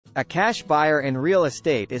A cash buyer in real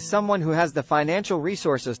estate is someone who has the financial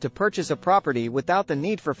resources to purchase a property without the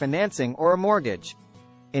need for financing or a mortgage.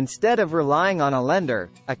 Instead of relying on a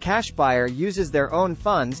lender, a cash buyer uses their own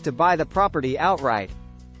funds to buy the property outright.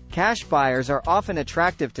 Cash buyers are often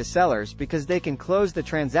attractive to sellers because they can close the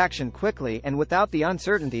transaction quickly and without the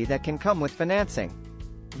uncertainty that can come with financing.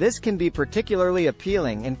 This can be particularly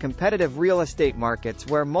appealing in competitive real estate markets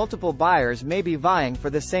where multiple buyers may be vying for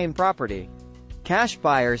the same property. Cash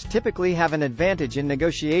buyers typically have an advantage in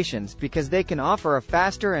negotiations because they can offer a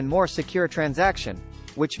faster and more secure transaction,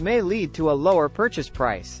 which may lead to a lower purchase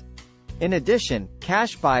price. In addition,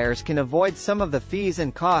 cash buyers can avoid some of the fees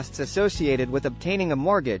and costs associated with obtaining a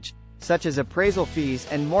mortgage, such as appraisal fees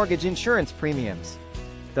and mortgage insurance premiums.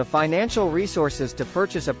 The financial resources to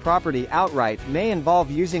purchase a property outright may involve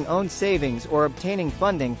using own savings or obtaining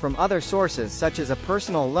funding from other sources such as a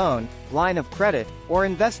personal loan, line of credit, or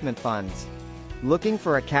investment funds. Looking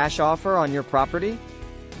for a cash offer on your property?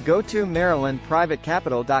 Go to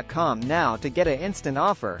MarylandPrivateCapital.com now to get an instant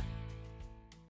offer.